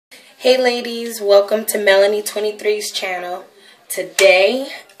Hey ladies, welcome to Melanie23's channel.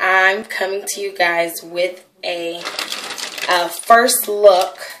 Today I'm coming to you guys with a first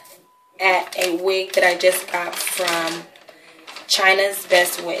look at a wig that I just got from China's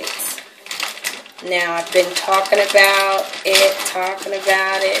Best Wigs. Now I've been talking about it,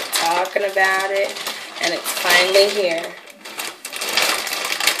 and it's finally here.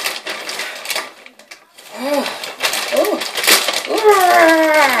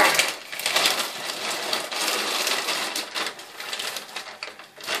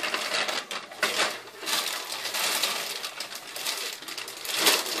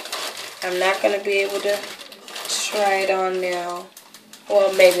 I'm not going to be able to try it on now.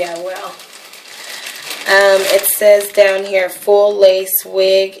 Well, maybe I will. It says down here, full lace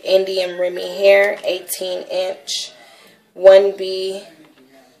wig, Indian Remy hair, 18 inch, 1B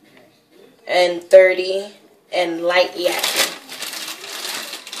and 30 and light yaki.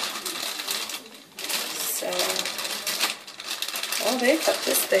 So, oh, they got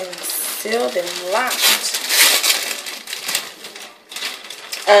this thing sealed and locked.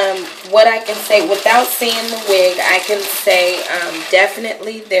 What I can say, without seeing the wig, I can say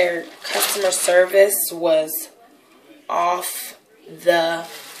definitely their customer service was off the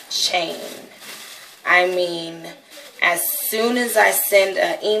chain. I mean, as soon as I send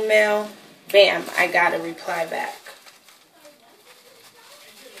an email, bam, I got a reply back.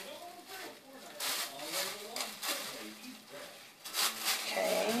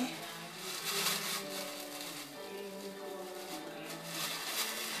 Okay.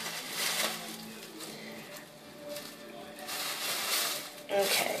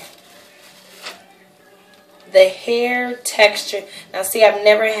 Okay. The hair texture. Now see, I've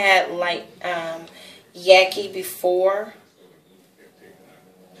never had like yaki before.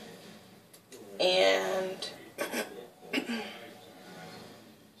 And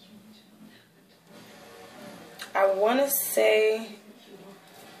I want to say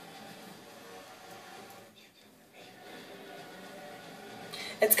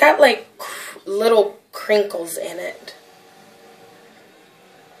it's got like little crinkles in it.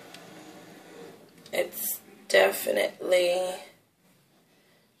 It's definitely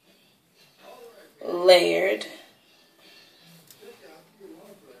layered.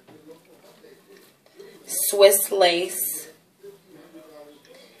 Swiss lace.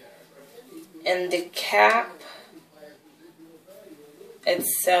 And the cap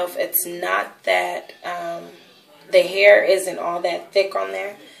itself, it's not that, the hair isn't all that thick on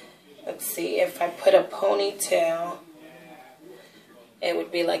there. Let's see, if I put a ponytail, it would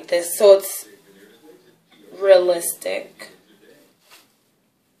be like this. So it's realistic.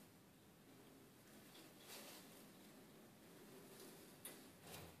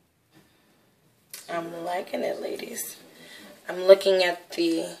 I'm liking it, ladies. I'm looking at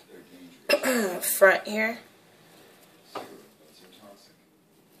the front here.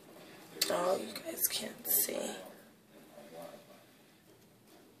 Oh, you guys can't see.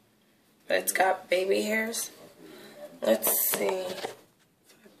 But it's got baby hairs. Let's see.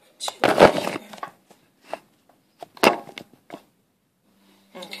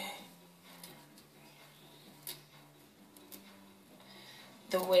 Okay.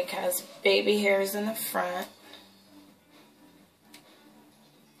 The wig has baby hairs in the front.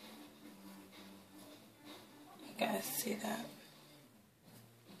 You guys see that?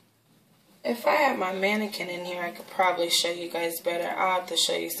 If I had my mannequin in here, I could probably show you guys better. I'll have to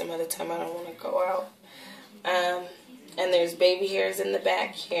show you some other time. I don't want to go out. And there's baby hairs in the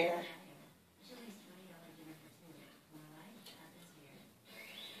back here.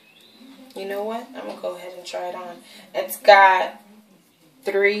 You know what? I'm going to go ahead and try it on. It's got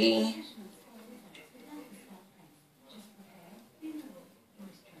 3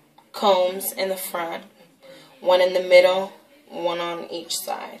 combs in the front, 1 in the middle, 1 on each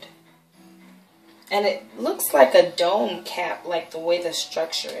side. And it looks like a dome cap, like the way the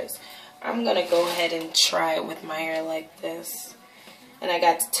structure is. I'm going to go ahead and try it with my hair like this. And I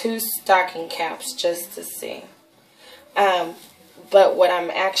got 2 stocking caps just to see. But what I'm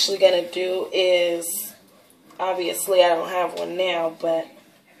actually going to do is, obviously I don't have one now, but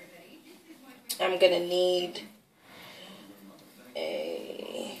I'm going to need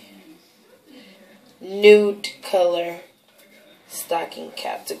a nude color stocking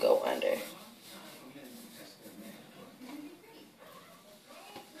cap to go under.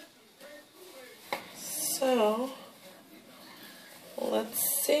 So, let's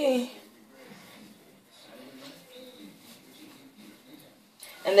see.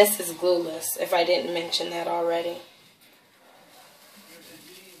 And this is glueless, if I didn't mention that already.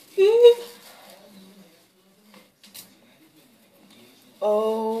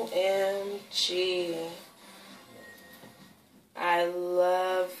 OMG. OMG. I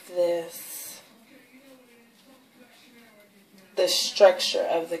love this. The structure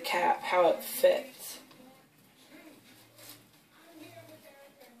of the cap, how it fits.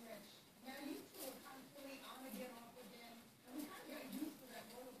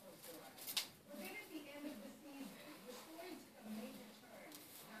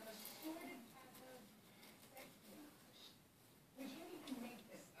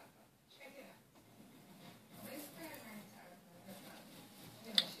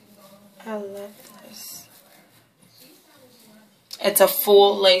 I love this. It's a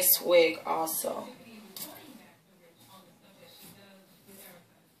full lace wig also.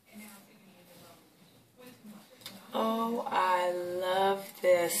 Oh, I love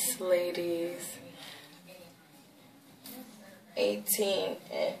this, ladies.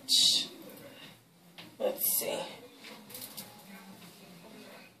 18-inch. Let's see.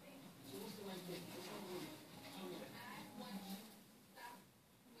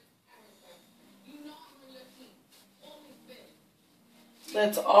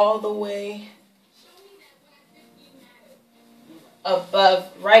 That's all the way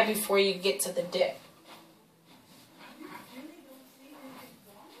above, right before you get to the dip.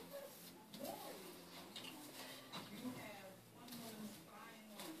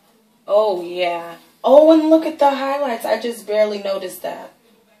 Oh, yeah. Oh, and look at the highlights. I just barely noticed that.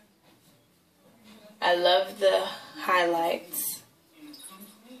 I love the highlights.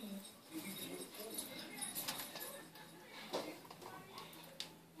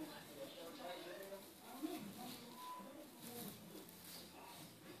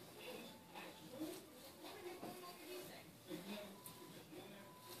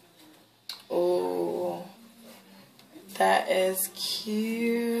 Oh, that is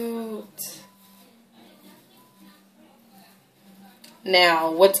cute.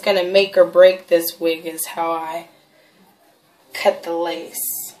 Now, what's going to make or break this wig is how I cut the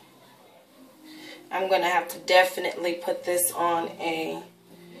lace. I'm going to have to definitely put this on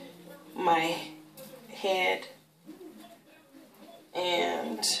my head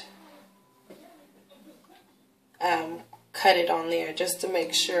and cut it on there just to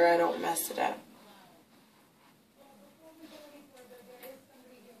make sure I don't mess it up.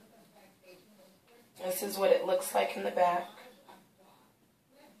 This is what it looks like in the back.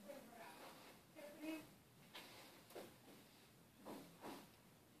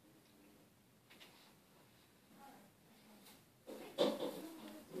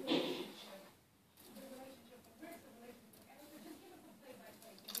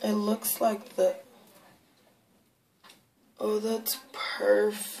 It looks like the... Oh, that's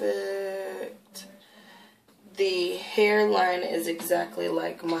perfect. The hairline is exactly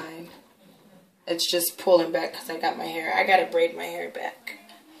like mine. It's just pulling back because I got my hair. I got to braid my hair back.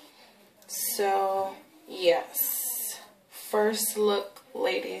 So, yes. First look,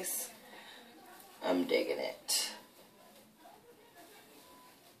 ladies. I'm digging it.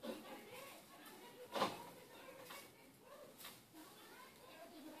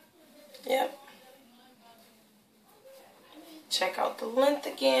 Yep. Check out the length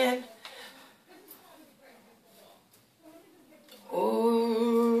again. Ooh.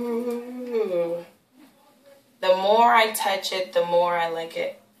 The more I touch it, the more I like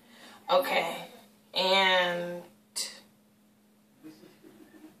it. Okay. And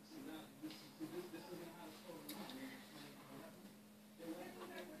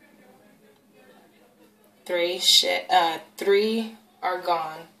three are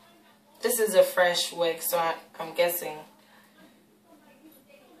gone. This is a fresh wig, so I'm guessing.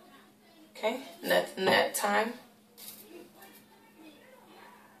 Okay, nothing that time.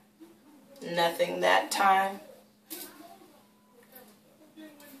 Nothing that time.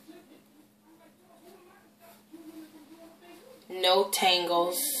 No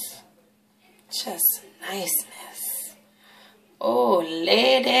tangles. Just niceness. Oh,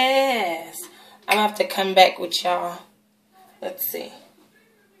 ladies. I'm going to have to come back with y'all. Let's see.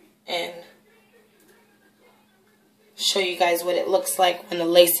 And show you guys what it looks like when the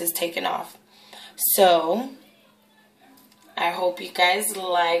lace is taken off. So, I hope you guys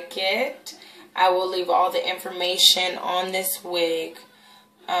like it. I will leave all the information on this wig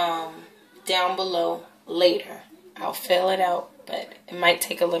down below later. I'll fill it out, but it might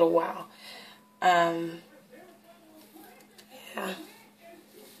take a little while. Yeah.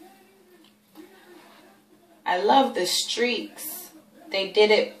 I love the streaks. They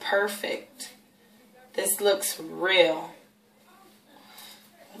did it perfect. This looks real.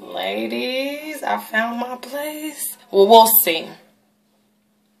 Ladies, I found my place. Well, we'll see.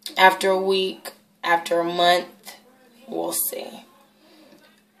 After a week, after a month, we'll see.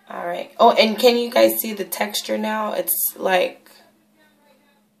 All right. Alright. Oh, and can you guys see the texture now? It's like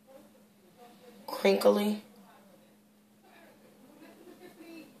crinkly.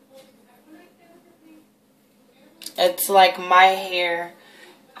 It's like my hair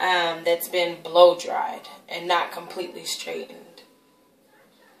that's been blow dried and not completely straightened.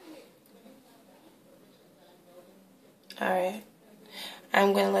 Alright.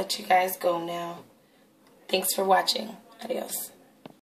 I'm going to let you guys go now. Thanks for watching. Adios.